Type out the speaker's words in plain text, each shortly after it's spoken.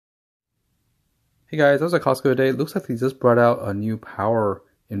Hey guys, I was at Costco today. It looks like they just brought out a new power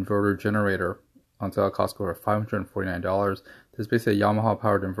inverter generator on sale at Costco for $549. This is basically a Yamaha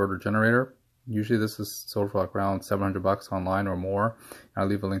powered inverter generator. Usually this is sold for like around 700 bucks online or more. I'll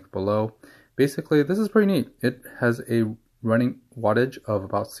leave a link below. Basically, this is pretty neat. It has a running wattage of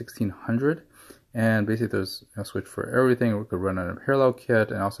about 1600, and basically there's a switch for everything. We could run on a parallel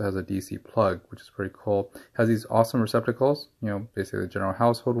kit, and also has a DC plug, which is pretty cool. It has these awesome receptacles, basically the general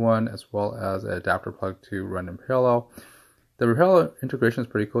household one, as well as an adapter plug to run in parallel. The parallel integration is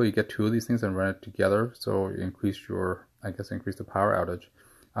pretty cool. You get two of these things and run it together, so you increase the power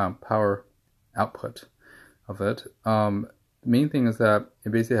output of it. The main thing is that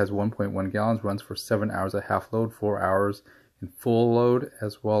it basically has 1.1 gallons, runs for 7 hours at half load, 4 hours in full load,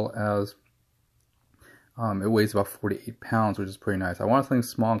 as well as it weighs about 48 pounds, which is pretty nice. I want something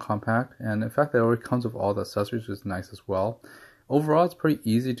small and compact, and in fact, it already comes with all the accessories, which is nice as well. Overall, it's pretty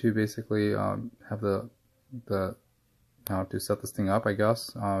easy to basically have to set this thing up, I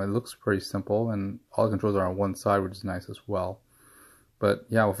guess. It looks pretty simple, and all the controls are on one side, which is nice as well. But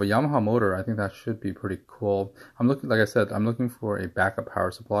yeah, with a Yamaha motor, I think that should be pretty cool. Like I said, I'm looking for a backup power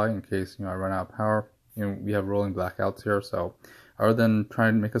supply in case I run out of power. We have rolling blackouts here, so other than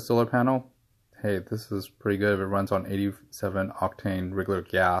trying to make a solar panel, hey, this is pretty good if it runs on 87 octane regular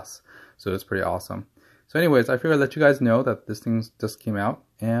gas. So it's pretty awesome. So anyways, I figured I'd let you guys know that this thing just came out,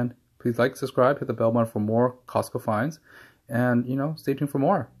 and please like, subscribe, hit the bell button for more Costco finds, and stay tuned for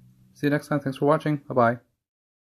more. See you next time. Thanks for watching. Bye bye.